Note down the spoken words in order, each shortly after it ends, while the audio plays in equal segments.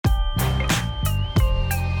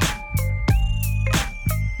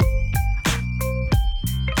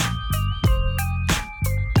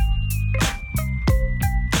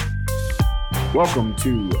Welcome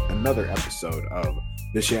to another episode of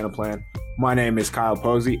the Shanaplan. My name is Kyle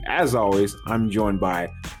Posey. As always, I'm joined by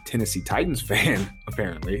Tennessee Titans fan,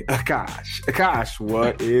 apparently, Akash. Akash,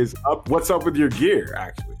 what is up? What's up with your gear,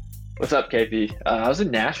 actually? What's up, KP? I was in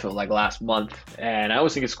Nashville like last month, and I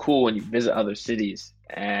always think it's cool when you visit other cities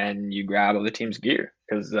and you grab other teams' gear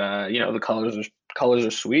because the colors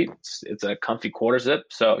are sweet. It's a comfy quarter zip,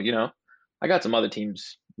 so I got some other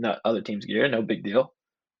teams gear, no big deal.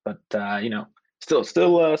 But still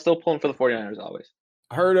pulling for the 49ers always.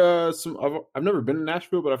 I heard I've never been to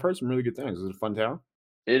Nashville, but I've heard some really good things. Is it a fun town?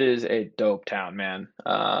 It is a dope town, man.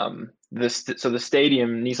 The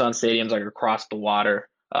stadium, Nissan Stadium's like across the water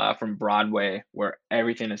from Broadway, where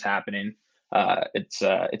everything is happening. It's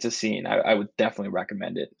a scene. I would definitely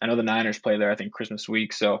recommend it. I know the Niners play there, I think Christmas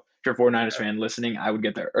week. So if you're a 49ers fan listening, I would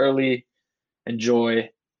get there early, enjoy,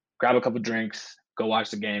 grab a couple drinks, go watch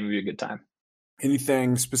the game. It'd be a good time.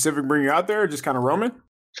 Anything specific bring you out there, or just kind of roaming?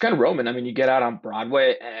 It's kind of roaming. I mean, you get out on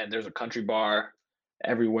Broadway and there's a country bar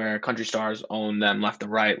everywhere. Country stars own them left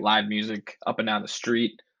and right, live music up and down the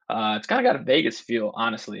street. It's kind of got a Vegas feel,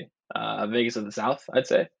 honestly. Vegas of the South, I'd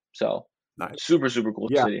say. So nice. Super, super cool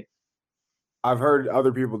city. I've heard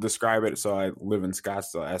other people describe it. So I live in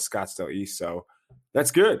Scottsdale East. So that's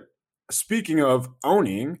good. Speaking of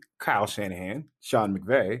owning, Kyle Shanahan, Sean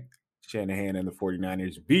McVay, Shanahan and the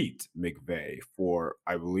 49ers beat McVay for,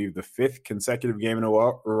 I believe, the fifth consecutive game in a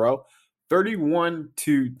row,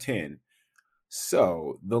 31-10.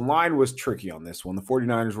 So the line was tricky on this one. The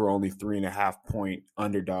 49ers were only 3.5-point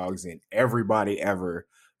underdogs, and everybody ever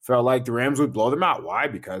felt like the Rams would blow them out. Why?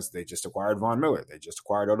 Because they just acquired Von Miller. They just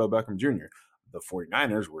acquired Odell Beckham Jr. The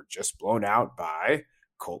 49ers were just blown out by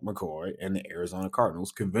Colt McCoy and the Arizona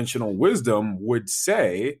Cardinals. Conventional wisdom would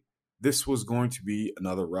say this was going to be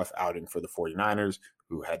another rough outing for the 49ers,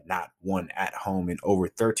 who had not won at home in over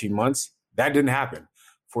 13 months. That didn't happen.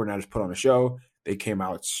 49ers put on a show. They came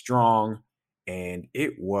out strong, and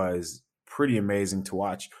it was pretty amazing to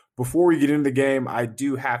watch. Before we get into the game, I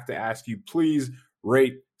do have to ask you, please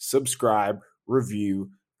rate, subscribe, review,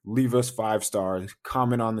 leave us 5 stars,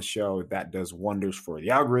 comment on the show. That does wonders for the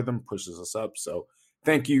algorithm, pushes us up. So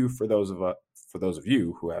thank you for those of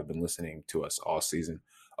you who have been listening to us all season.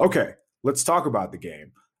 Okay, let's talk about the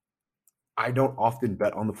game. I don't often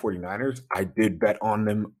bet on the 49ers. I did bet on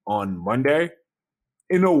them on Monday.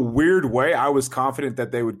 In a weird way, I was confident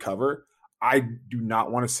that they would cover. I do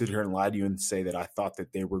not want to sit here and lie to you and say that I thought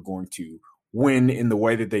that they were going to win in the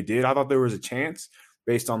way that they did. I thought there was a chance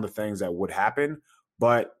based on the things that would happen.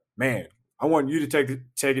 But, man, I want you to take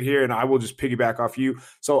it here, and I will just piggyback off you.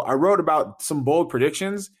 So I wrote about some bold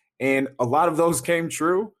predictions, and a lot of those came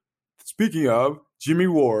true. Speaking of Jimmy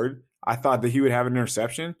Ward, I thought that he would have an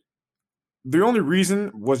interception. The only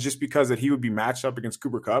reason was just because that he would be matched up against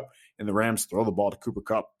Cooper Kupp, and the Rams throw the ball to Cooper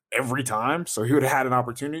Kupp every time, so he would have had an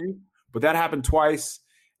opportunity. But that happened twice,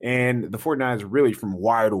 and the 49ers really from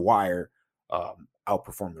wire to wire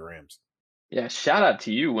outperformed the Rams. Yeah, shout out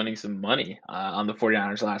to you winning some money on the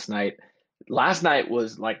 49ers last night. Last night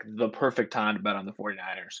was like the perfect time to bet on the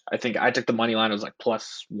 49ers. I think I took the money line. It was like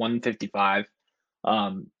plus 155.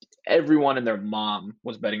 Everyone and their mom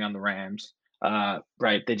was betting on the Rams.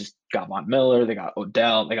 Right? They just got Von Miller. They got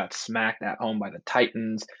Odell. They got smacked at home by the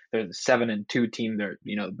Titans. They're the 7-2 team. They're,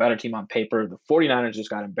 the better team on paper. The 49ers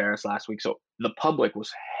just got embarrassed last week. So the public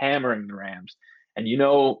was hammering the Rams. And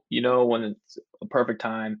when it's a perfect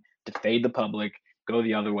time to fade the public, go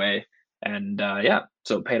the other way. And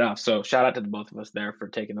so it paid off. So shout out to the both of us there for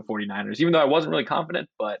taking the 49ers, even though I wasn't really confident,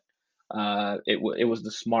 but it was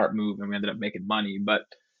the smart move and we ended up making money. But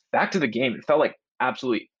back to the game, it felt like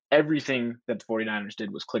absolutely everything that the 49ers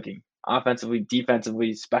did was clicking. Offensively,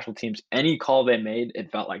 defensively, special teams, any call they made,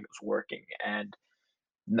 it felt like it was working. And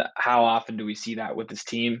how often do we see that with this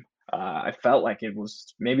team? I felt like it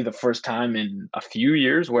was maybe the first time in a few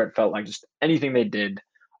years where it felt like just anything they did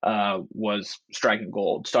was striking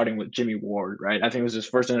gold, starting with Jimmy Ward, right? I think it was his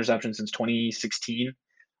first interception since 2016.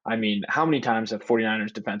 I mean, how many times have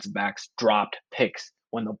 49ers defensive backs dropped picks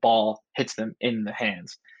when the ball hits them in the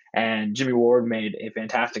hands? And Jimmy Ward made a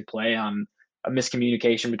fantastic play on a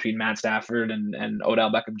miscommunication between Matt Stafford and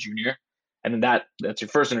Odell Beckham Jr. And then that's your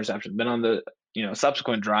first interception. Then on the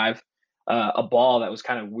subsequent drive, a ball that was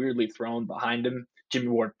kind of weirdly thrown behind him, Jimmy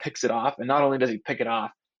Ward picks it off. And not only does he pick it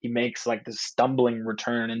off, he makes like this stumbling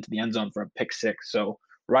return into the end zone for a pick six. So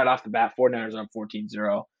right off the bat, 49ers are up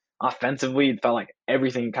 14-0. Offensively, it felt like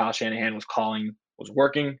everything Kyle Shanahan was calling was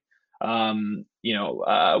working.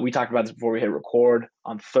 We talked about this before we hit record.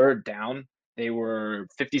 On third down, they were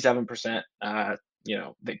 57%.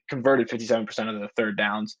 They converted 57% of the third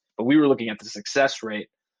downs, but we were looking at the success rate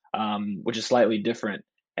which is slightly different.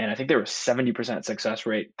 And I think there was 70% success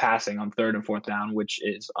rate passing on third and fourth down, which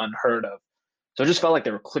is unheard of. So it just felt like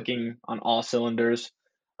they were clicking on all cylinders.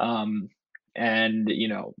 Um, and,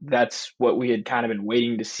 that's what we had kind of been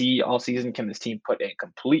waiting to see all season. Can this team put a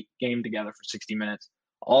complete game together for 60 minutes,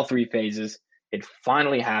 all three phases? It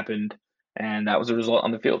finally happened, and that was the result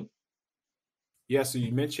on the field. Yeah, so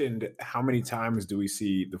you mentioned how many times do we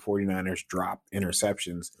see the 49ers drop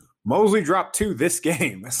interceptions? Mosley dropped 2 this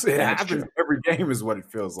game. It That's happens true. every game is what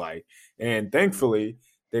it feels like. And thankfully,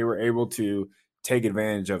 they were able to take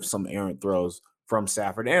advantage of some errant throws from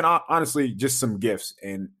Stafford and honestly, just some gifts.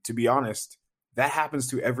 And to be honest, that happens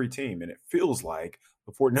to every team. And it feels like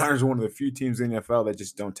the 49ers are one of the few teams in the NFL that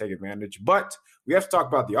just don't take advantage. But we have to talk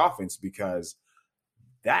about the offense because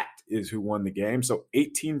that is who won the game. So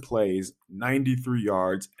 18 plays, 93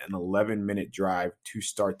 yards, an 11-minute drive to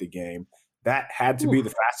start the game. That had to be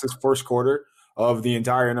the fastest first quarter of the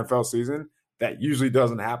entire NFL season. That usually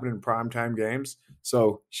doesn't happen in primetime games.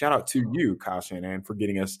 So shout out to you, Kyle Shanahan, for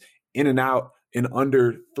getting us in and out in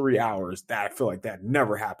under 3 hours. That I feel like that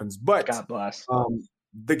never happens. But God bless.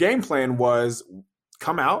 the game plan was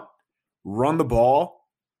come out, run the ball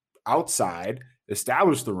outside,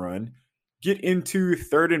 establish the run, get into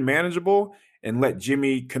third and manageable, and let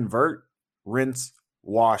Jimmy convert, rinse,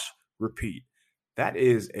 wash, repeat. That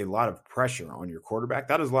is a lot of pressure on your quarterback.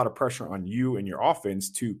 That is a lot of pressure on you and your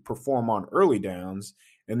offense to perform on early downs.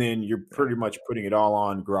 And then you're pretty much putting it all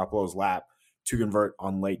on Garoppolo's lap to convert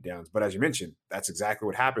on late downs. But as you mentioned, that's exactly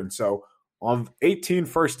what happened. So on 18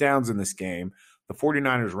 first downs in this game, the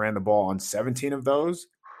 49ers ran the ball on 17 of those.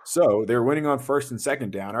 So they're winning on first and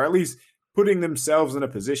second down, or at least putting themselves in a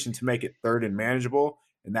position to make it third and manageable.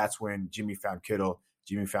 And that's when Jimmy found Kittle,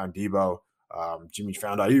 Jimmy found Deebo, Jimmy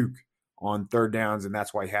found Ayuk on third downs. And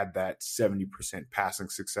that's why he had that 70% passing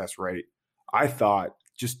success rate. I thought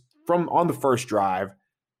just from on the first drive,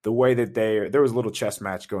 the way that there was a little chess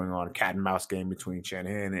match going on, a cat and mouse game between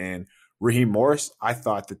Shanahan and Raheem Morris. I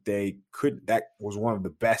thought that that was one of the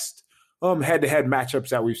best head-to-head matchups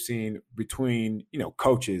that we've seen between,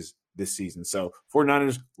 coaches this season. So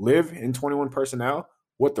 49ers live in 21 personnel.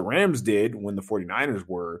 What the Rams did when the 49ers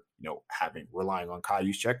were, relying on Kyle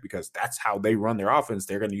Juszczyk, because that's how they run their offense.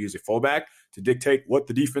 They're going to use a fullback to dictate what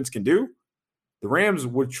the defense can do. The Rams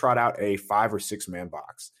would trot out a 5 or 6 man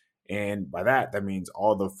box. And by that means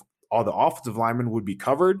all the offensive linemen would be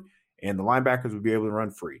covered and the linebackers would be able to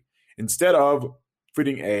run free. Instead of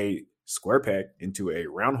fitting a square peg into a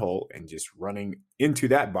round hole and just running into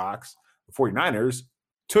that box, the 49ers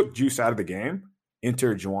took juice out of the game,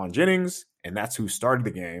 entered Juwan Jennings, and that's who started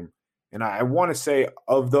the game. And I want to say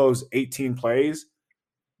of those 18 plays,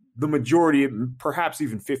 the majority, perhaps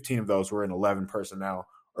even 15 of those were in 11 personnel,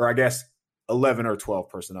 or I guess 11 or 12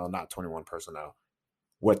 personnel, not 21 personnel.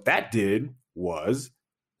 What that did was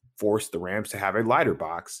force the Rams to have a lighter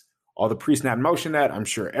box. All the pre-snap motion that I'm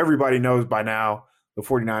sure everybody knows by now the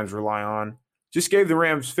 49ers rely on just gave the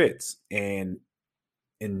Rams fits. And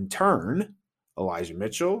in turn, Elijah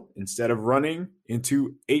Mitchell, instead of running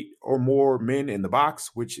into 8 or more men in the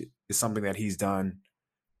box, which is something that he's done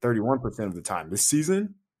 31% of the time this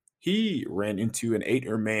season, he ran into an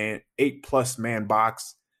 8+ man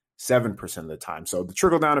box 7% of the time. So the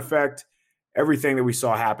trickle-down effect, everything that we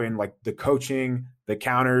saw happen, like the coaching, the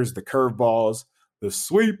counters, the curveballs, the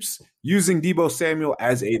sweeps, using Deebo Samuel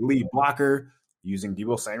as a lead blocker, using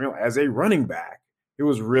Deebo Samuel as a running back. It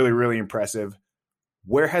was really, really impressive.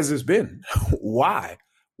 Where has this been? Why?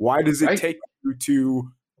 Why does it take you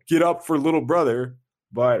to get up for little brother?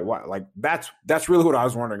 But why? Like that's really what I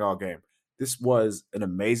was wondering all game. This was an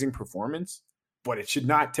amazing performance, but it should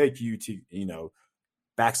not take you to,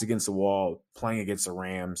 backs against the wall, playing against the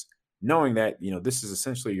Rams, knowing that, this is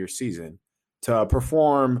essentially your season to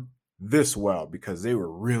perform this well, because they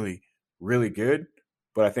were really, really good.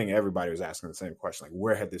 But I think everybody was asking the same question, like,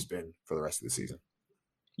 where had this been for the rest of the season?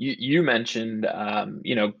 You mentioned,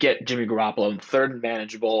 get Jimmy Garoppolo in third and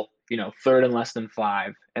manageable, third and less than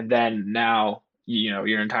 5. And then now,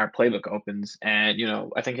 your entire playbook opens. And,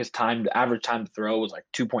 I think his average time to throw was like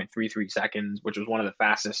 2.33 seconds, which was one of the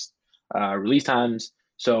fastest release times.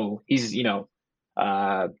 So he's,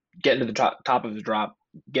 getting to the top of his drop,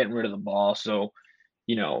 getting rid of the ball. So,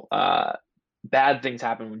 bad things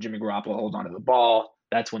happen when Jimmy Garoppolo holds onto the ball.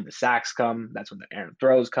 That's when the sacks come. That's when the errant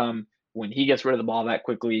throws come. When he gets rid of the ball that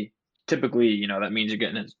quickly, typically, that means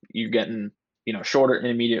you're getting shorter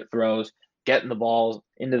intermediate throws, getting the balls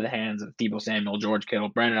into the hands of Deebo Samuel, George Kittle,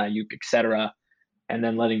 Brandon Ayuk, etc., and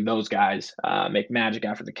then letting those guys make magic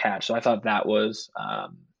after the catch. So I thought that was,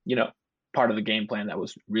 part of the game plan that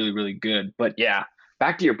was really, really good. But yeah,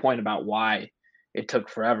 back to your point about why it took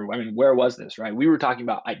forever. I mean, where was this, right? We were talking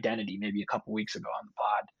about identity maybe a couple weeks ago on the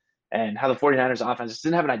pod and how the 49ers offense just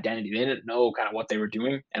didn't have an identity. They didn't know kind of what they were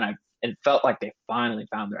doing. And it felt like they finally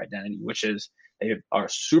found their identity, which is they are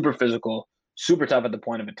super physical, super tough at the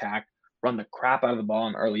point of attack, run the crap out of the ball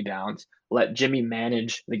in early downs, let Jimmy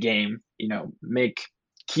manage the game, make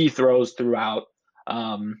key throws throughout,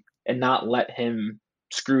 and not let him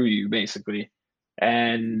screw you basically.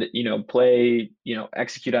 And,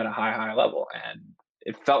 execute at a high level. And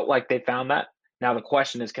it felt like they found that. Now the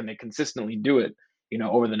question is, can they consistently do it,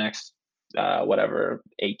 over the next whatever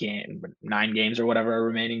 9 games or whatever are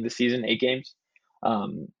remaining this season, 8 games,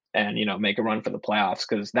 and make a run for the playoffs,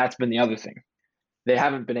 because that's been the other thing. They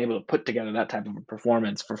haven't been able to put together that type of a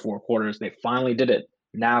performance for 4 quarters. They finally did it.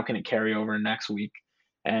 Now can it carry over next week?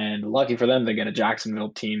 And lucky for them, they get a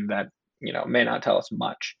Jacksonville team that may not tell us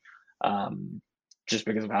much, just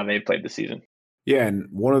because of how they played the season. Yeah, and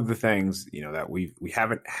one of the things, that we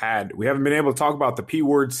haven't been able to talk about the P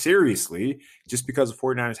word seriously, just because the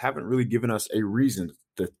 49ers haven't really given us a reason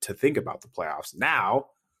to think about the playoffs. Now,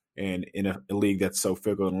 and in a league that's so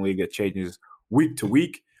fickle, in a league that changes week to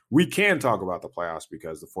week, we can talk about the playoffs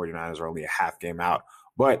because the 49ers are only a half game out.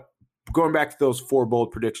 But going back to those 4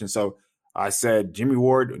 bold predictions, so I said Jimmy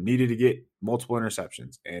Ward needed to get multiple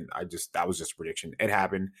interceptions, and that was just a prediction. It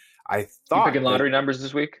happened. I thought you picking lottery numbers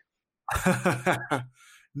this week?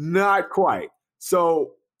 Not quite.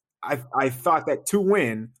 So I thought that to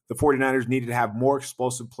win, the 49ers needed to have more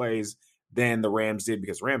explosive plays than the Rams did,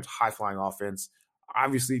 because Rams high-flying offense,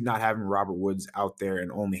 obviously not having Robert Woods out there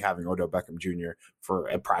and only having Odell Beckham Jr. for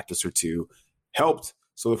a practice or two helped.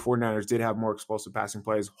 So the 49ers did have more explosive passing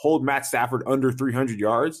plays, hold Matt Stafford under 300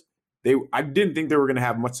 yards. I didn't think they were going to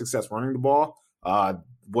have much success running the ball.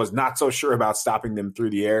 Was not so sure about stopping them through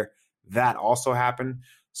the air. That also happened.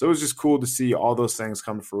 So it was just cool to see all those things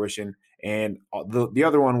come to fruition. And the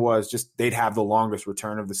other one was just they'd have the longest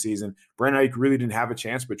return of the season. Brandon Ayuk really didn't have a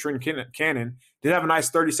chance, but Trent Cannon did have a nice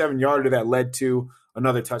 37-yarder that led to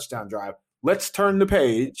another touchdown drive. Let's turn the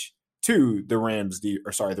page to the Rams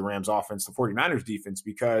offense, the 49ers defense,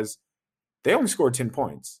 because they only scored 10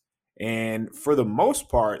 points. And for the most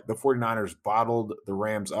part, the 49ers bottled the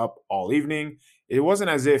Rams up all evening. It wasn't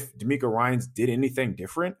as if DeMeco Ryans did anything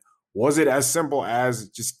different. Was it as simple as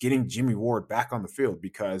just getting Jimmy Ward back on the field?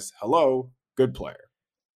 Because, hello, good player.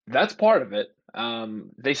 That's part of it.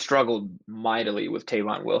 They struggled mightily with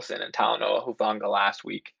Tavon Wilson and Talanoa Hufanga last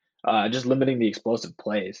week, just limiting the explosive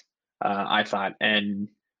plays, I thought. And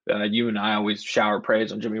you and I always shower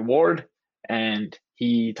praise on Jimmy Ward, and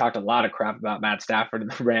he talked a lot of crap about Matt Stafford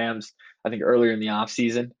and the Rams, I think, earlier in the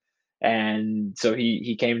offseason. And so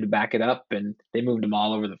he came to back it up, and they moved him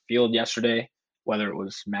all over the field yesterday, whether it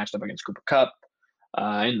was matched up against Cooper Kupp,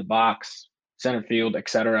 in the box, center field,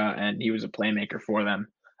 etc. And he was a playmaker for them.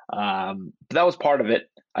 But that was part of it.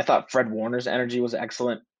 I thought Fred Warner's energy was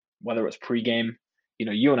excellent, whether it was pregame.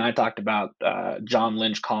 You and I talked about John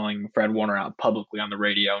Lynch calling Fred Warner out publicly on the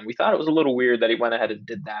radio, and we thought it was a little weird that he went ahead and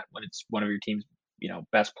did that when it's one of your team's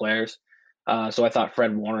best players. So I thought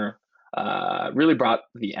Fred Warner really brought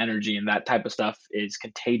the energy, and that type of stuff is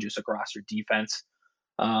contagious across your defense.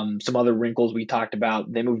 Some other wrinkles we talked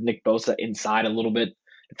about, they moved Nick Bosa inside a little bit.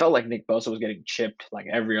 It felt like Nick Bosa was getting chipped like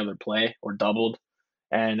every other play or doubled.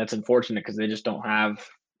 And that's unfortunate because they just don't have,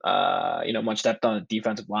 much depth on the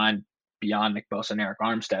defensive line beyond Nick Bosa and Eric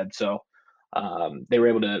Armstead. So they were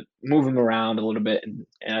able to move him around a little bit.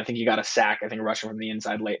 And I think he got a sack, I think, rushing from the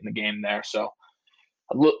inside late in the game there. So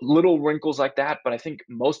little wrinkles like that, but I think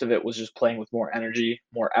most of it was just playing with more energy,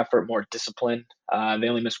 more effort, more discipline. They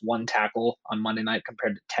only missed 1 tackle on Monday night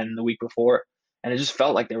compared to 10 the week before, and it just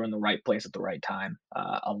felt like they were in the right place at the right time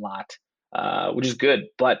a lot, which is good.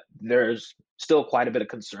 But there's still quite a bit of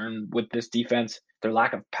concern with this defense. Their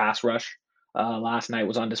lack of pass rush last night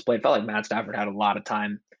was on display. It felt like Matt Stafford had a lot of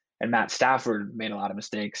time, and Matt Stafford made a lot of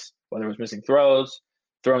mistakes, whether it was missing throws,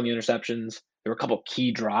 throwing the interceptions. There were a couple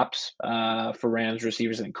key drops for Rams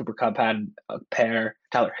receivers. I think Cooper Kupp had a pair.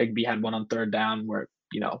 Tyler Higbee had one on 3rd down where,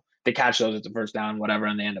 they catch those at the 1st down, whatever,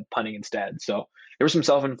 and they end up punting instead. So there were some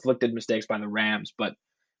self-inflicted mistakes by the Rams, but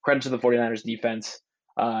credit to the 49ers defense.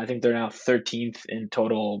 I think they're now 13th in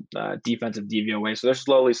total defensive DVOA, so they're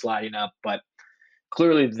slowly sliding up. But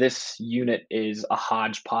clearly this unit is a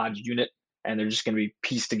hodgepodge unit, and they're just going to be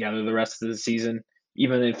pieced together the rest of the season.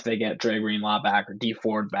 Even if they get Dre Greenlaw back or Dee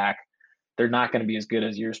Ford back, they're not going to be as good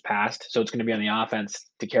as years past. So it's going to be on the offense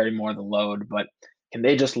to carry more of the load. But can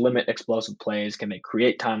they just limit explosive plays? Can they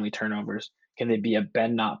create timely turnovers? Can they be a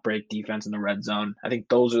bend not break defense in the red zone? I think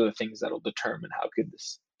those are the things that will determine how good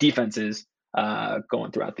this defense is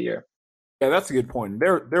going throughout the year. Yeah, that's a good point.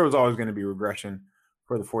 There was always going to be regression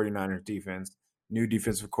for the 49ers defense. New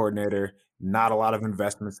defensive coordinator, not a lot of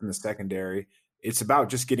investments in the secondary. It's about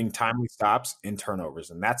just getting timely stops and turnovers,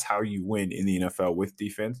 and that's how you win in the NFL with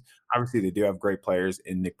defense. Obviously, they do have great players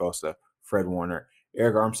in Nick Bosa, Fred Warner,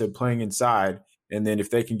 Eric Armstead playing inside, and then if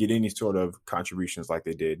they can get any sort of contributions like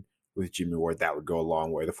they did with Jimmy Ward, that would go a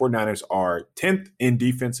long way. The 49ers are 10th in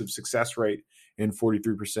defensive success rate in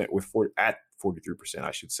 43% at 43%,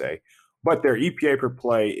 I should say, but their EPA per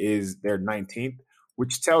play is their 19th,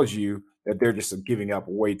 which tells you that they're just giving up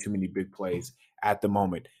way too many big plays at the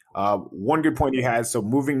moment. One good point he has, so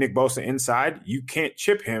moving Nick Bosa inside, you can't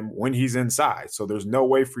chip him when he's inside. So there's no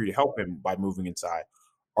way for you to help him by moving inside.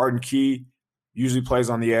 Arden Key usually plays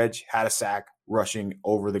on the edge, had a sack rushing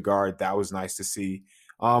over the guard. That was nice to see.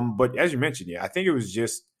 But as you mentioned, yeah, I think it was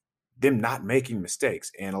just them not making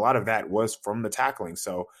mistakes. And a lot of that was from the tackling.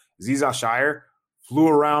 So Azeez Al-Shaair flew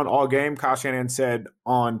around all game. Kyle Shanahan said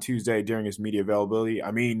on Tuesday during his media availability,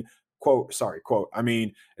 quote,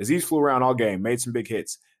 Azeez flew around all game, made some big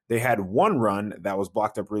hits. They had one run that was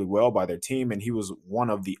blocked up really well by their team, and he was one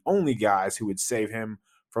of the only guys who would save him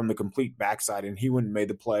from the complete backside, and he wouldn't have made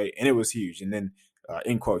the play, and it was huge. And then,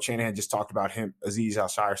 end quote, Shanahan just talked about Azeez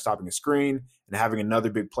Al-Shaair, stopping a screen and having another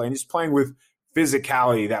big play, and just playing with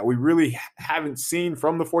physicality that we really haven't seen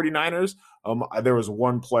from the 49ers. There was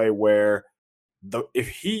one play where if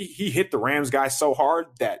he hit the Rams guy so hard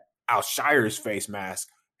that Al-Shaair's face mask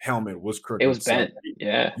helmet was crooked. It was bent.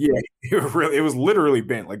 Yeah. Yeah, it was literally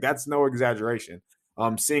bent. Like, that's no exaggeration.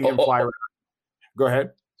 Seeing him fly around. Go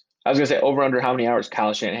ahead. I was going to say over under how many hours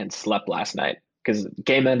Kyle Shanahan slept last night, because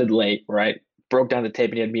game ended late, right? Broke down the tape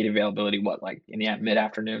and he had media availability, in the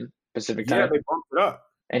mid-afternoon Pacific time? Yeah, they bumped it up.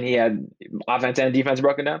 And he had offense and defense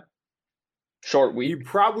broken down? Short week? He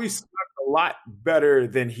probably slept a lot better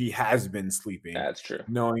than he has been sleeping. That's true.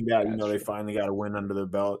 Knowing that, they finally got a win under their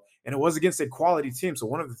belt. And it was against a quality team. So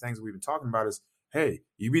one of the things we've been talking about is, hey,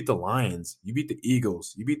 you beat the Lions, you beat the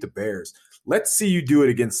Eagles, you beat the Bears. Let's see you do it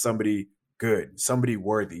against somebody good, somebody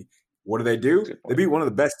worthy. What do? They beat one of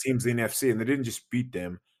the best teams in the NFC, and they didn't just beat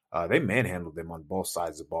them. They manhandled them on both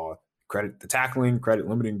sides of the ball. Credit the tackling, credit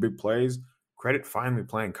limiting big plays, credit finally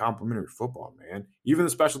playing complimentary football, man. Even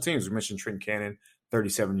the special teams, we mentioned Trent Cannon,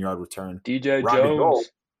 37-yard return. DJ Jones.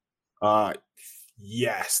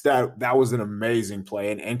 Yes, that was an amazing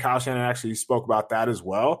play. And Kyle Shanahan actually spoke about that as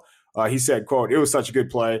well. He said, quote, "It was such a good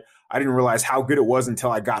play. I didn't realize how good it was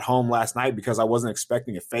until I got home last night because I wasn't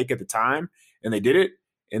expecting a fake at the time, and they did it."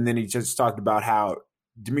 And then he just talked about how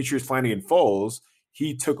Demetrius Flannigan-Foles,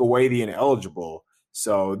 he took away the ineligible.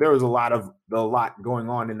 So there was a lot going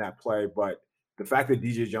on in that play, but the fact that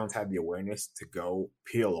DJ Jones had the awareness to go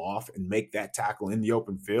peel off and make that tackle in the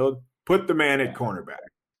open field, put the man at cornerback.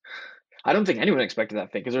 I don't think anyone expected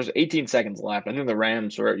that fake because there's 18 seconds left. I think the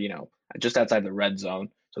Rams were, just outside the red zone.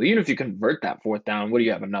 So even if you convert that fourth down, what do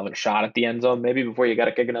you have, another shot at the end zone maybe before you got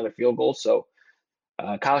to kick another field goal? So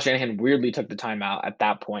Kyle Shanahan weirdly took the timeout at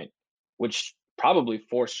that point, which probably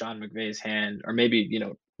forced Sean McVay's hand, or maybe,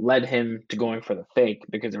 led him to going for the fake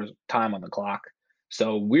because there was time on the clock.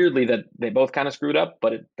 So weirdly that they both kind of screwed up,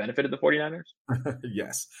 but it benefited the 49ers.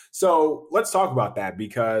 Yes. So let's talk about that,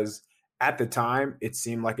 because at the time it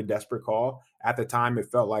seemed like a desperate call. At the time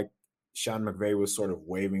it felt like Sean McVay was sort of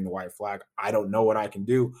waving the white flag. I don't know what I can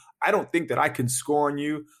do. I don't think that I can score on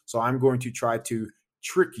you, so I'm going to try to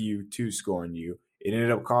trick you to score on you. It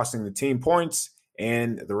ended up costing the team points,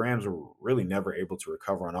 and the Rams were really never able to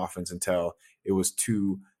recover on offense until it was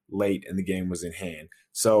too late and the game was in hand.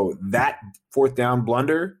 So that fourth down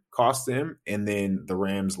blunder cost them, and then the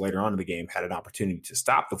Rams later on in the game had an opportunity to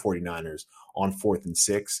stop the 49ers on 4th and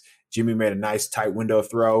 6. Jimmy made a nice tight window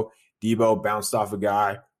throw. Deebo bounced off a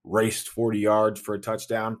guy, raced 40 yards for a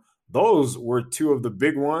touchdown. Those were two of the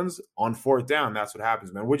big ones on 4th down. That's what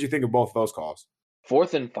happens, man. What do you think of both of those calls?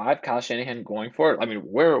 4th and 5, Kyle Shanahan going for it. I mean,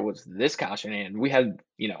 where was this Kyle Shanahan? We had,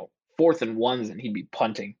 4th and 1s and he'd be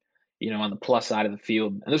punting, on the plus side of the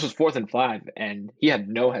field. And this was 4th and 5, and he had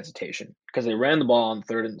no hesitation because they ran the ball on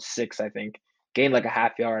 3rd and 6, I think, gained like a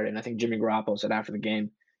half yard. And I think Jimmy Garoppolo said after the game,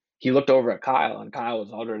 he looked over at Kyle, and Kyle was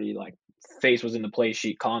already face was in the play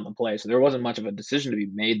sheet calling the play. So there wasn't much of a decision to be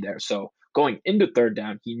made there. So going into 3rd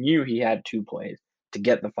down, he knew he had 2 plays to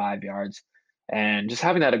get the 5 yards. And just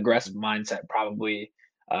having that aggressive mindset probably,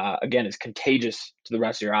 again, is contagious to the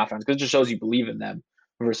rest of your offense because it just shows you believe in them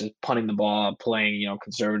versus punting the ball, playing,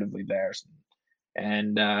 conservatively there.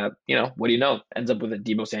 And, what do you know? Ends up with a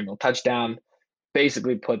Deebo Samuel touchdown,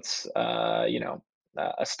 basically puts, a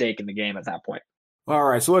stake in the game at that point. All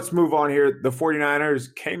right, so let's move on here. The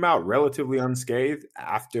 49ers came out relatively unscathed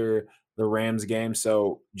after the Rams game.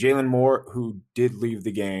 So Jalen Moore, who did leave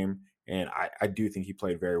the game, and I do think he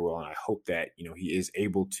played very well, and I hope that he is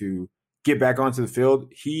able to get back onto the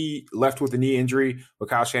field. He left with a knee injury. With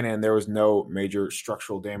Kyle Shanahan, there was no major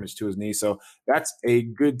structural damage to his knee, so that's a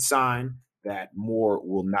good sign that Moore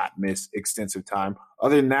will not miss extensive time.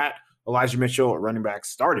 Other than that, Elijah Mitchell,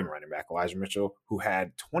 starting running back Elijah Mitchell, who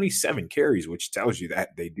had 27 carries, which tells you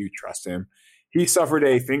that they do trust him. He suffered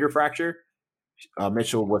a finger fracture.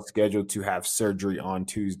 Mitchell was scheduled to have surgery on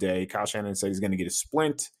Tuesday. Kyle Shanahan said he's going to get a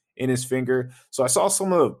splint in his finger. So I saw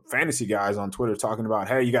some of the fantasy guys on Twitter talking about,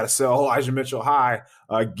 hey, you got to sell Elijah Mitchell high,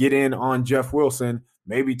 get in on Jeff Wilson,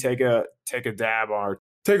 maybe take a dab or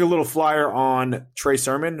take a little flyer on Trey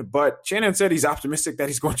Sermon. But Shanahan said he's optimistic that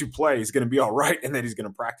he's going to play, he's going to be all right, and that he's going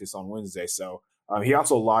to practice on Wednesday. So he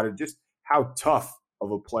also lauded just how tough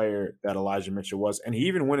of a player that Elijah Mitchell was. And he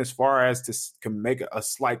even went as far as to make a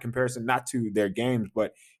slight comparison, not to their games,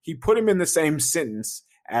 but he put him in the same sentence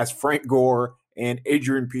as Frank Gore and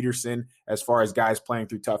Adrian Peterson as far as guys playing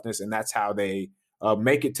through toughness. And that's how they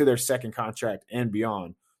make it to their second contract and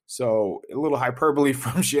beyond. So a little hyperbole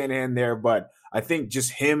from Shanahan there, but I think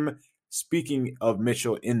just him speaking of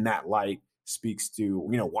Mitchell in that light speaks to,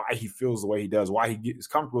 why he feels the way he does, why he is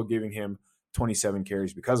comfortable giving him 27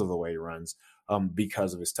 carries because of the way he runs.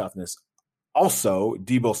 Because of his toughness. Also,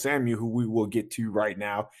 Deebo Samuel, who we will get to right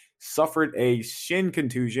now, suffered a shin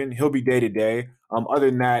contusion. He'll be day-to-day. Other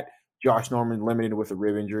than that, Josh Norman limited with a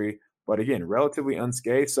rib injury, but again, relatively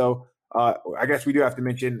unscathed. So I guess we do have to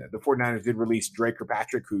mention the 49ers did release Drake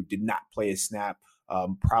Kirkpatrick, who did not play a snap,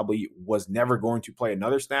 probably was never going to play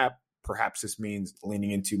another snap. Perhaps this means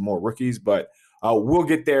leaning into more rookies, but we'll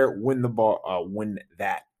get there when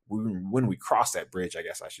we cross that bridge, I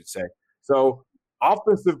guess I should say. So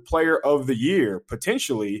offensive player of the year,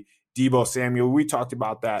 potentially Deebo Samuel. We talked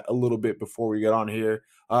about that a little bit before we get on here.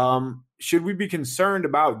 Should we be concerned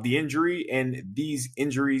about the injury and these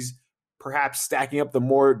injuries perhaps stacking up the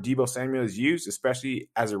more Deebo Samuel is used, especially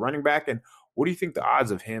as a running back? And what do you think the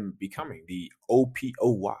odds of him becoming the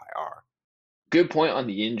OPOY are? Good point on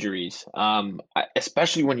the injuries,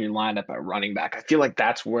 especially when you're lined up at running back. I feel like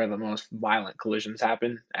that's where the most violent collisions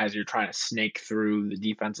happen as you're trying to snake through the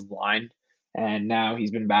defensive line. And now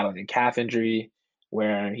he's been battling a calf injury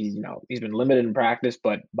where he's been limited in practice,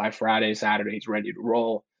 but by Friday, Saturday, he's ready to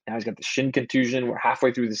roll. Now he's got the shin contusion. We're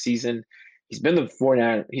halfway through the season. He's been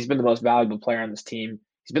the most valuable player on this team.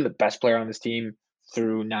 He's been the best player on this team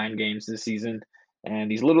through 9 games this season.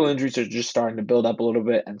 And these little injuries are just starting to build up a little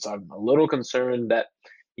bit. And so I'm a little concerned that,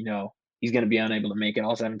 he's going to be unable to make it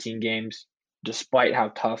all 17 games, despite how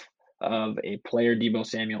tough of a player Deebo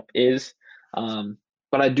Samuel is.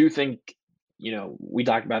 But I do think, we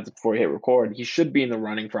talked about this before we hit record, he should be in the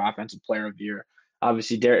running for Offensive Player of the Year.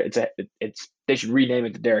 Obviously, they should rename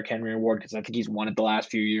it the Derrick Henry Award because I think he's won it the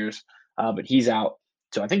last few years, but he's out.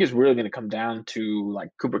 So I think it's really going to come down to like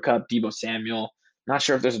Cooper Kupp, Deebo Samuel. Not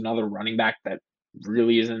sure if there's another running back that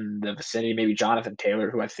really is in the vicinity. Maybe Jonathan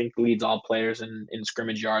Taylor, who I think leads all players in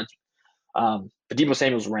scrimmage yards. But Deebo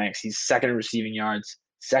Samuel's ranks. He's second in receiving yards,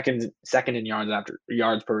 second in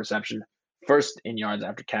yards per reception, first in yards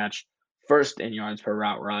after catch, first in yards per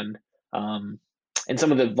route run. And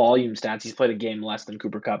some of the volume stats, he's played a game less than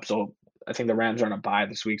Cooper Kupp. So I think the Rams are on a bye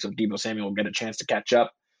this week, so Deebo Samuel will get a chance to catch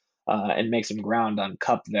up and make some ground on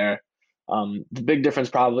Kupp there. The big difference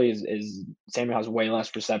probably is Samuel has way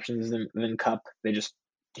less receptions than Kupp.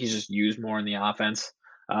 He's just used more in the offense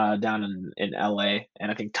down in LA, and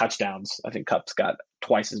I think touchdowns. I think Kupp's got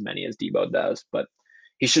twice as many as Deebo does, but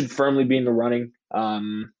he should firmly be in the running.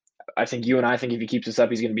 I think if he keeps this up,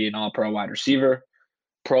 he's going to be an All-Pro wide receiver,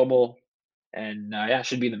 Pro Bowl, and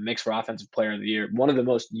should be in the mix for Offensive Player of the Year. One of the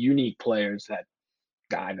most unique players that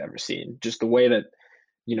I've ever seen. Just the way that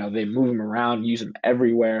they move him around, use him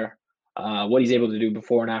everywhere. What he's able to do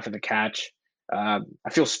before and after the catch. I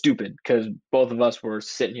feel stupid because both of us were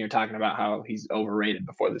sitting here talking about how he's overrated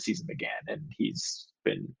before the season began, and he's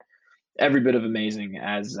been every bit of amazing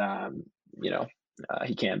as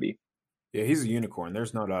he can be. Yeah, he's a unicorn.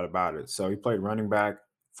 There's no doubt about it. So he played running back,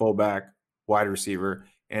 fullback, wide receiver,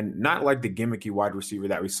 and not like the gimmicky wide receiver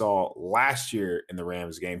that we saw last year in the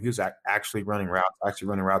Rams game. He was actually running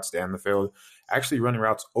routes down the field, actually running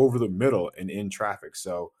routes over the middle and in traffic.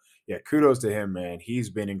 So yeah, kudos to him, man. He's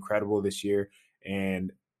been incredible this year,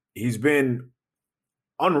 and he's been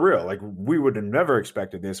unreal. Like, we would have never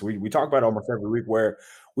expected this. We talk about it almost every week where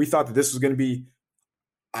we thought that this was going to be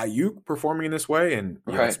Ayuk performing in this way, and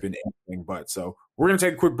it's been anything but. So we're going to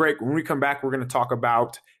take a quick break. When we come back, we're going to talk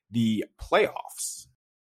about the playoffs.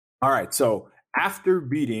 All right, so after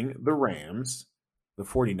beating the Rams, the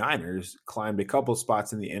 49ers climbed a couple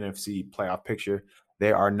spots in the NFC playoff picture.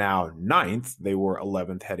 They are now ninth. They were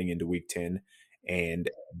 11th heading into week 10, and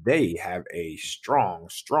they have a strong,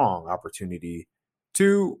 strong opportunity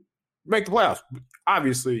to make the playoffs.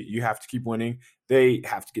 Obviously, you have to keep winning. They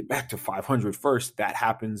have to get back to 500 first. That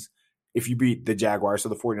happens if you beat the Jaguars. So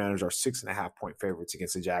the 49ers are 6.5-point favorites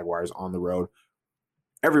against the Jaguars on the road.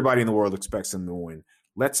 Everybody in the world expects them to win.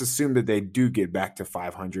 Let's assume that they do get back to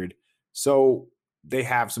 500. So they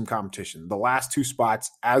have some competition. The last two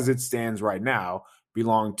spots, as it stands right now,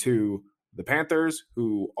 belong to the Panthers,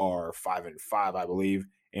 who are 5-5, I believe,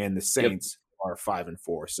 and the Yep. Saints are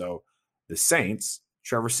 5-4. So the Saints,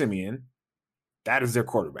 Trevor Siemian, that is their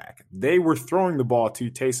quarterback. They were throwing the ball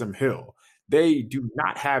to Taysom Hill. They do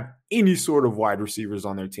not have any sort of wide receivers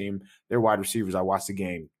on their team. Their wide receivers, I watched the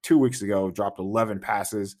game 2 weeks ago, dropped 11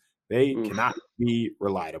 passes. They Oof. cannot be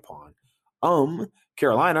relied upon.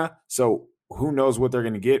 Carolina, so who knows what they're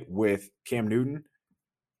going to get with Cam Newton?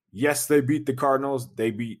 Yes, they beat the Cardinals.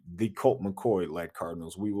 They beat the Colt McCoy-led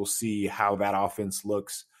Cardinals. We will see how that offense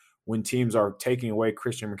looks when teams are taking away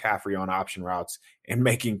Christian McCaffrey on option routes and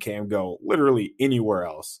making Cam go literally anywhere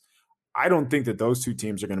else. I don't think that those two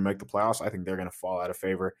teams are going to make the playoffs. I think they're going to fall out of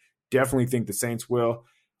favor. Definitely think the Saints will.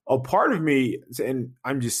 A part of me, and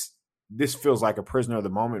this feels like a prisoner of the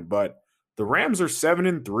moment, but the Rams are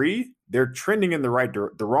 7-3. They're trending in the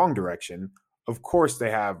wrong direction. Of course,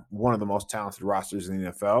 they have one of the most talented rosters in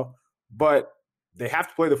the NFL, but they have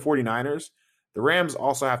to play the 49ers. The Rams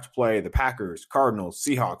also have to play the Packers, Cardinals,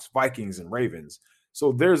 Seahawks, Vikings, and Ravens.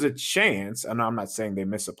 So there's a chance, and I'm not saying they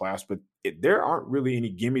miss the playoffs, but there aren't really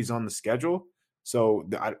any gimmies on the schedule. So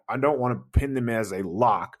I don't want to pin them as a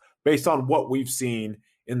lock based on what we've seen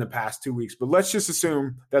in the past 2 weeks. But let's just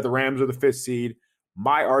assume that the Rams are the fifth seed.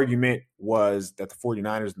 My argument was that the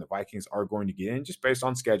 49ers and the Vikings are going to get in just based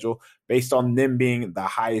on schedule, based on them being the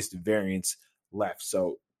highest variance left.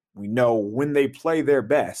 So we know when they play their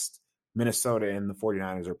best, Minnesota and the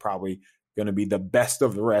 49ers are probably going to be the best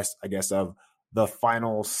of the rest, I guess, of the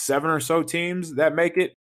final 7 or so teams that make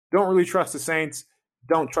it. Don't really trust the Saints.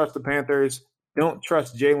 Don't trust the Panthers. Don't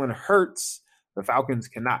trust Jalen Hurts. The Falcons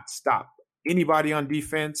cannot stop anybody on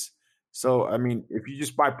defense. So, I mean, if you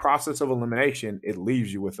just by process of elimination, it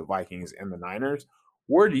leaves you with the Vikings and the Niners.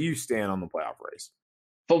 Where do you stand on the playoff race?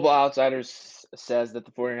 Football Outsiders says that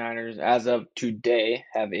the 49ers, as of today,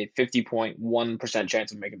 have a 50.1%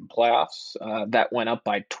 chance of making the playoffs. That went up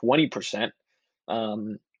by 20%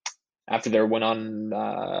 after their win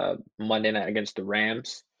on Monday night against the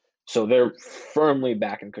Rams. So they're firmly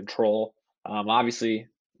back in control. Obviously,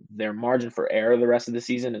 their margin for error the rest of the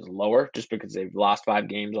season is lower just because they've lost 5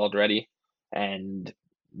 games already. And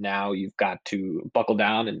now you've got to buckle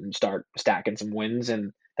down and start stacking some wins.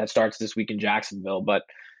 And that starts this week in Jacksonville. But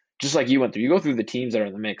just like you went through, you go through the teams that are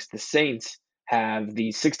in the mix. The Saints have the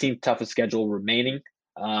 16th toughest schedule remaining.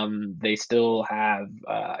 They still have,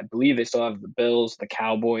 I believe they still have the Bills, the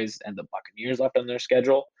Cowboys, and the Buccaneers left on their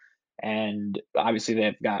schedule. And obviously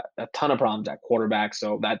they've got a ton of problems at quarterback.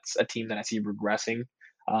 So that's a team that I see regressing.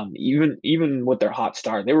 Even with their hot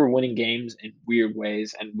start, they were winning games in weird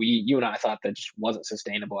ways. And you and I thought that just wasn't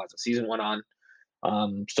sustainable as the season went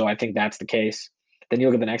on. So I think that's the case. Then you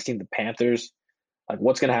look at the next team, the Panthers. Like,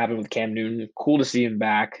 what's going to happen with Cam Newton? Cool to see him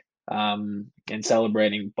back and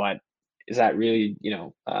celebrating, but is that really,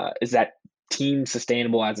 is that team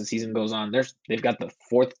sustainable as the season goes on? They've got the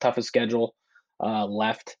 4th toughest schedule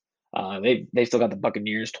left. They still got the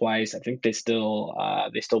Buccaneers twice. I think they still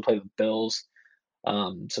play the Bills.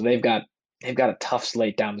 So they've got a tough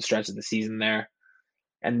slate down the stretch of the season there.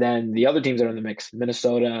 And then the other teams that are in the mix,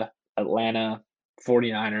 Minnesota, Atlanta,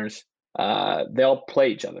 49ers, they'll play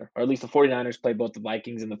each other, or at least the 49ers play both the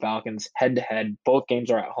Vikings and the Falcons head to head. Both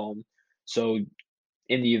games are at home. So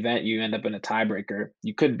in the event you end up in a tiebreaker,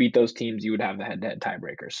 you could beat those teams, you would have the head to head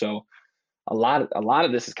tiebreaker. So a lot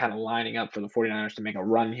of this is kind of lining up for the 49ers to make a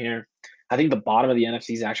run here. I think the bottom of the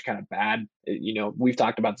NFC is actually kind of bad. We've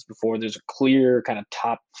talked about this before. There's a clear kind of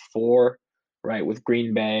top 4, right, with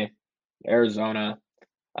Green Bay, Arizona,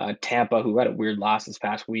 Tampa, who had a weird loss this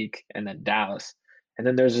past week, and then Dallas. And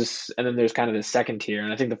then there's kind of this second tier,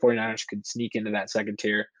 and I think the 49ers could sneak into that second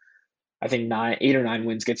tier. I think 8 or 9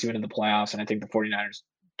 wins gets you into the playoffs, and I think the 49ers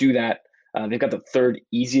do that. They've got the 3rd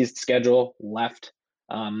easiest schedule left.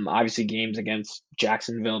 Obviously games against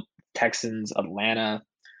Jacksonville, Texans, Atlanta,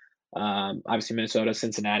 obviously Minnesota,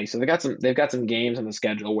 Cincinnati. So they've got some games on the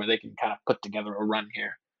schedule where they can kind of put together a run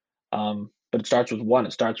here. But it starts with one.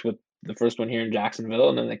 It starts with the first one here in Jacksonville,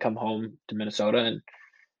 and then they come home to Minnesota. And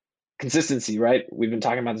consistency, right? We've been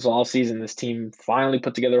talking about this all season. This team finally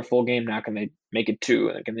put together a full game. Now can they make it 2?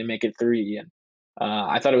 And can they make it 3? And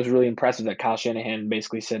I thought it was really impressive that Kyle Shanahan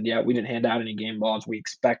basically said, yeah, we didn't hand out any game balls. We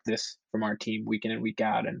expect this from our team week in and week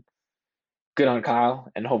out. And good on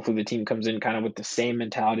Kyle. And hopefully the team comes in kind of with the same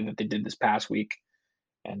mentality that they did this past week,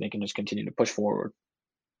 and they can just continue to push forward.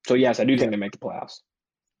 So, yes, I do Yeah. think they make the playoffs.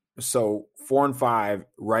 So 4-5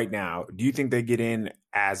 right now. Do you think they get in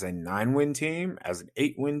as a 9-win team, as an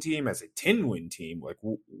 8-win team, as a 10-win team? Like,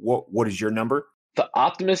 what is your number? The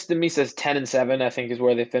optimist in me says 10-7, I think, is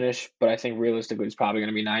where they finish, but I think realistically it's probably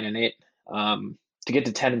going to be 9-8. To get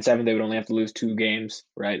to 10-7, they would only have to lose 2 games,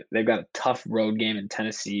 right? They've got a tough road game in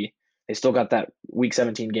Tennessee. They still got that Week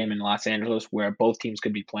 17 game in Los Angeles where both teams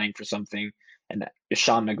could be playing for something. And is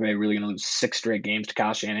Sean McVay really going to lose 6 straight games to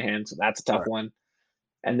Kyle Shanahan? So that's a tough Right. one.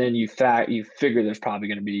 And then you figure there's probably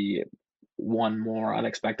going to be one more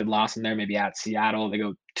unexpected loss in there, maybe at Seattle. They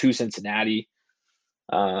go to Cincinnati,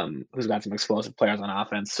 who's got some explosive players on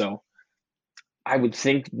offense. So I would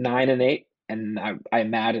think 9-8, and I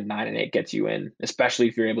imagine 9-8 gets you in, especially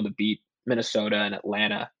if you're able to beat Minnesota and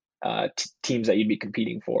Atlanta, teams that you'd be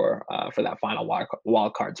competing for that final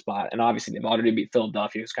wild card spot. And obviously, they've already beat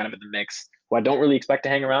Philadelphia, who's kind of in the mix, who I don't really expect to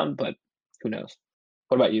hang around, but who knows?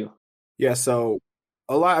 What about you? Yeah. So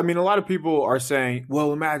a lot. I mean, a lot of people are saying,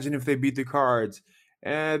 "Well, imagine if they beat the Cards."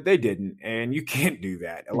 And they didn't, and you can't do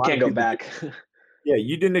that. A You lot can't of go people. back. Yeah,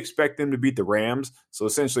 you didn't expect them to beat the Rams, so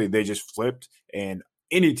essentially they just flipped, and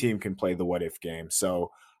any team can play the what if game.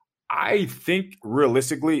 So I think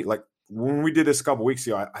realistically, like when we did this a couple weeks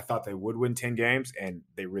ago, I thought they would win 10 games, and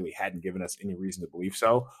they really hadn't given us any reason to believe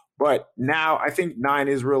so. But now I think 9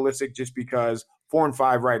 is realistic just because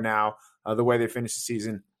 4-5 right now, the way they finished the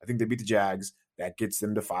season, I think they beat the Jags. That gets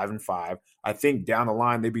them to 5-5. I think down the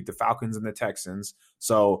line, they beat the Falcons and the Texans.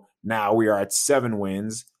 So now we are at 7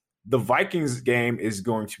 wins. The Vikings game is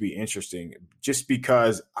going to be interesting just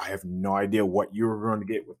because I have no idea what you're going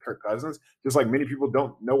to get with Kirk Cousins. Just like many people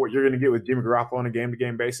don't know what you're going to get with Jimmy Garoppolo on a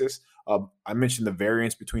game-to-game basis. I mentioned the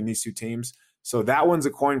variance between these two teams. So that one's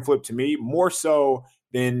a coin flip to me, more so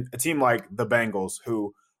than a team like the Bengals,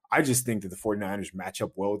 who I just think that the 49ers match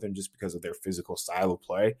up well with them just because of their physical style of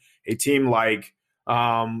play. A team like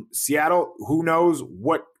Seattle, who knows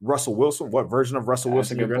what version of Russell That's a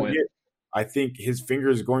Wilson you're good going to point. get. I think his finger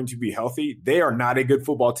is going to be healthy. They are not a good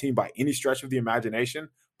football team by any stretch of the imagination,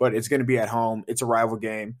 but it's going to be at home. It's a rival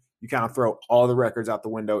game. You kind of throw all the records out the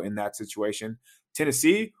window in that situation.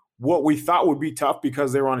 Tennessee, what we thought would be tough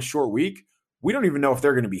because they were on a short week, we don't even know if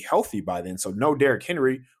they're going to be healthy by then. So no Derrick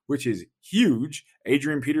Henry, which is huge.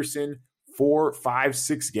 Adrian Peterson, 4, 5,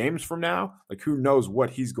 6 games from now, like who knows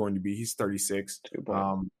what he's going to be. He's 36. That's a good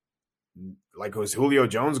point. Like was Julio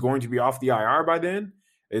Jones going to be off the IR by then?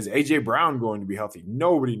 Is AJ Brown going to be healthy?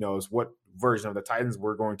 Nobody knows what version of the Titans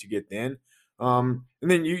we're going to get then. And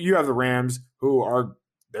then you have the Rams, who are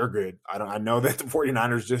they're good. I know that the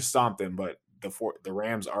 49ers just stomped them, but the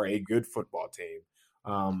Rams are a good football team.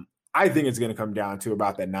 I think it's going to come down to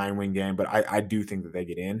about that 9-win game, but I do think that they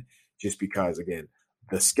get in just because, again,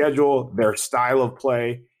 the schedule, their style of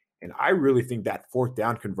play, and I really think that fourth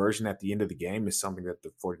down conversion at the end of the game is something that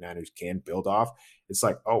the 49ers can build off. It's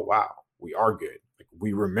like, oh, wow, we are good. Like,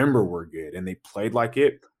 we remember we're good. And they played like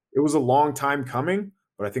it. It was a long time coming,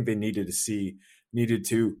 but I think they needed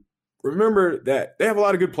to remember that they have a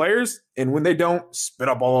lot of good players. And when they don't, spit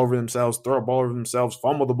up all over themselves, throw a ball over themselves,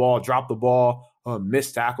 fumble the ball, drop the ball,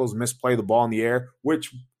 miss tackles, misplay the ball in the air,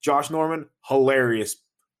 which Josh Norman, hilarious.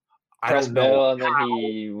 I Press don't know bail, and then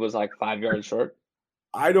he was like 5 yards short.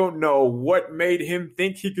 I don't know what made him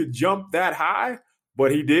think he could jump that high,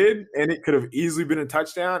 but he did, and it could have easily been a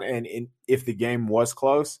touchdown. And if the game was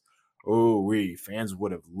close, fans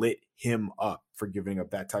would have lit him up for giving up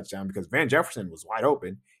that touchdown because Van Jefferson was wide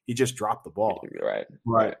open. He just dropped the ball. Right.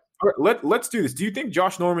 Right. All right, let's do this. Do you think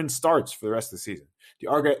Josh Norman starts for the rest of the season?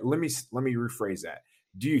 Okay, let me rephrase that.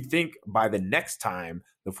 Do you think by the next time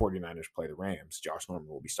the 49ers play the Rams, Josh Norman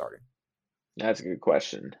will be starting? That's a good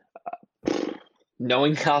question.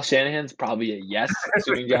 Knowing Kyle Shanahan's probably a yes,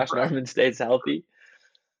 assuming Josh Norman stays healthy.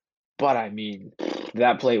 But I mean,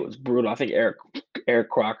 that play was brutal. I think Eric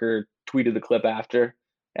Crocker tweeted the clip after,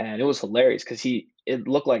 and it was hilarious because it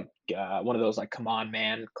looked like one of those like "Come on,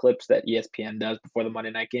 man" clips that ESPN does before the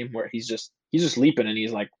Monday night game, where he's just leaping and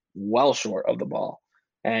he's like well short of the ball,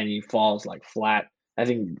 and he falls like flat. I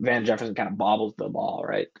think Van Jefferson kind of bobbles the ball,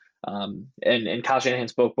 right? And Kyle Shanahan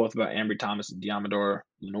spoke both about Ambry Thomas and Deommodore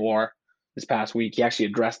Lenoir this past week. He actually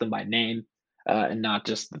addressed them by name and not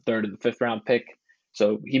just the third and the fifth round pick.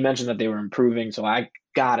 So he mentioned that they were improving. So I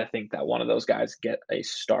gotta think that one of those guys get a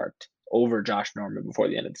start over Josh Norman before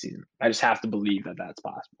the end of the season. I just have to believe that that's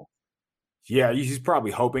possible. Yeah, he's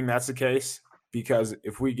probably hoping that's the case. because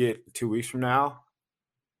if we get 2 weeks from now,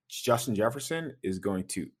 Justin Jefferson is going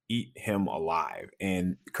to eat him alive,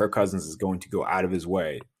 and Kirk Cousins is going to go out of his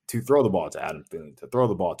way to throw the ball to Adam Thielen, to throw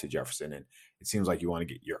the ball to Jefferson. And it seems like you want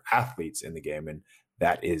to get your athletes in the game, and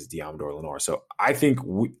that is Deommodore Lenoir. So I think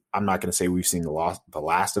I'm not going to say we've seen the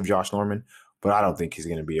last of Josh Norman, but I don't think he's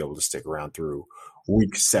going to be able to stick around through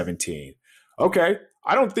week 17. Okay,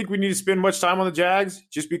 I don't think we need to spend much time on the Jags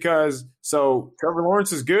just because. So Trevor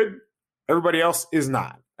Lawrence is good. Everybody else is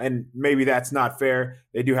not. And maybe that's not fair.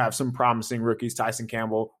 They do have some promising rookies. Tyson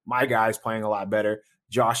Campbell, my guy's playing a lot better.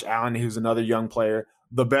 Josh Allen, who's another young player.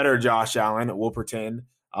 The better Josh Allen, we'll pretend.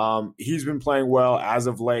 He's been playing well as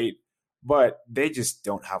of late, but they just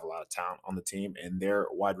don't have a lot of talent on the team. And their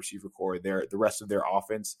wide receiver core, the rest of their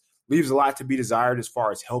offense leaves a lot to be desired as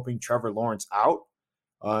far as helping Trevor Lawrence out.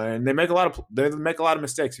 And they make a lot of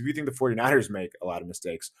mistakes. If you think the 49ers make a lot of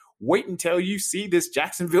mistakes, wait until you see this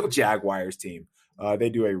Jacksonville Jaguars team.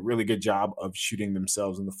 They do a really good job of shooting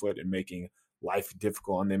themselves in the foot and making life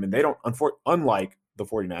difficult on them. And they don't, unlike the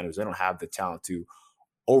 49ers, they don't have the talent to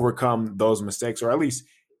overcome those mistakes or at least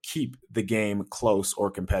keep the game close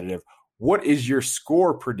or competitive. What is your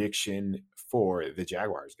score prediction for the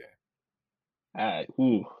Jaguars game?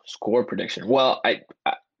 Score prediction. Well, I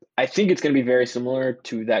think it's going to be very similar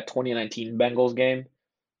to that 2019 Bengals game.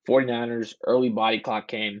 49ers, early body clock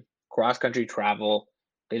came, cross-country travel.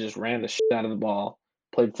 They just ran the shit out of the ball,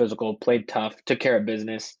 played physical, played tough, took care of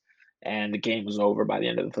business, and the game was over by the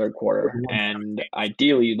end of the third quarter. And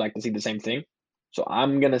ideally, you'd like to see the same thing. So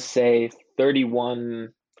I'm going to say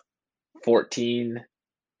 31-14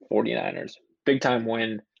 49ers. Big-time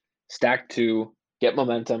win, stack 2, get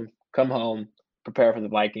momentum, come home, prepare for the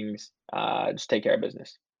Vikings, just take care of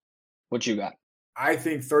business. What you got? I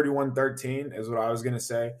think 31-13 is what I was going to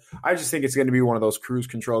say. I just think it's going to be one of those cruise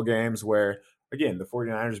control games where, again, the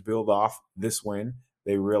 49ers build off this win.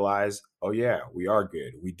 They realize, oh, yeah, we are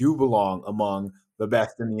good. We do belong among the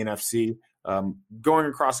best in the NFC. Going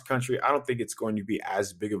across the country, I don't think it's going to be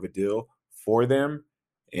as big of a deal for them.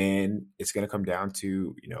 And it's going to come down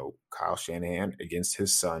to, Kyle Shanahan against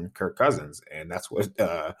his son, Kirk Cousins. And that's what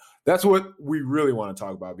we really want to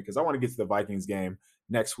talk about, because I want to get to the Vikings game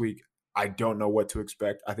next week. I don't know what to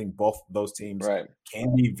expect. I think both of those teams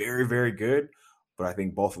can be very, very good, but I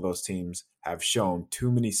think both of those teams have shown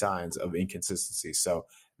too many signs of inconsistency. So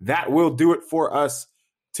that will do it for us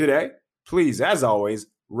today. Please, as always,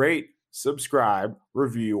 rate, subscribe,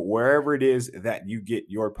 review, wherever it is that you get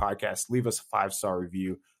your podcast. Leave us a 5-star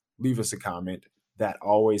review. Leave us a comment. That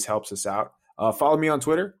always helps us out. Follow me on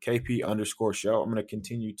Twitter, KP_show. I'm going to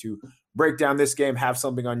continue to break down this game, have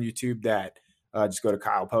something on YouTube that just go to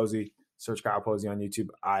Kyle Posey, search Kyle Posey on YouTube.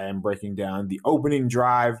 I am breaking down the opening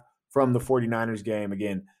drive from the 49ers game.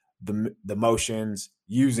 Again, the motions,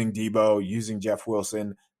 using Deebo, using Jeff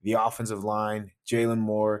Wilson, the offensive line, Jalen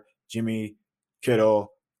Moore, Jimmy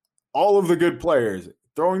Kittle, all of the good players.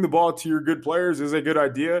 Throwing the ball to your good players is a good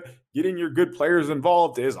idea. Getting your good players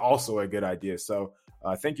involved is also a good idea. So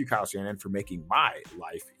thank you, Kyle Shanahan, for making my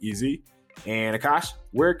life easy. And Akash,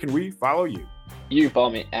 where can we follow you? You can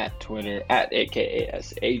follow me at Twitter at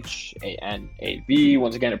AKASHANAV.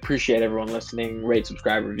 Once again, appreciate everyone listening. Rate,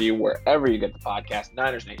 subscribe, review wherever you get the podcast.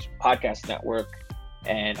 Niners Nation Podcast Network.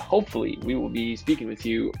 And hopefully we will be speaking with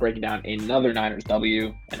you, breaking down another Niners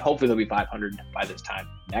W. And hopefully they'll be 500 by this time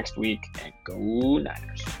next week. And go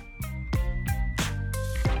Niners.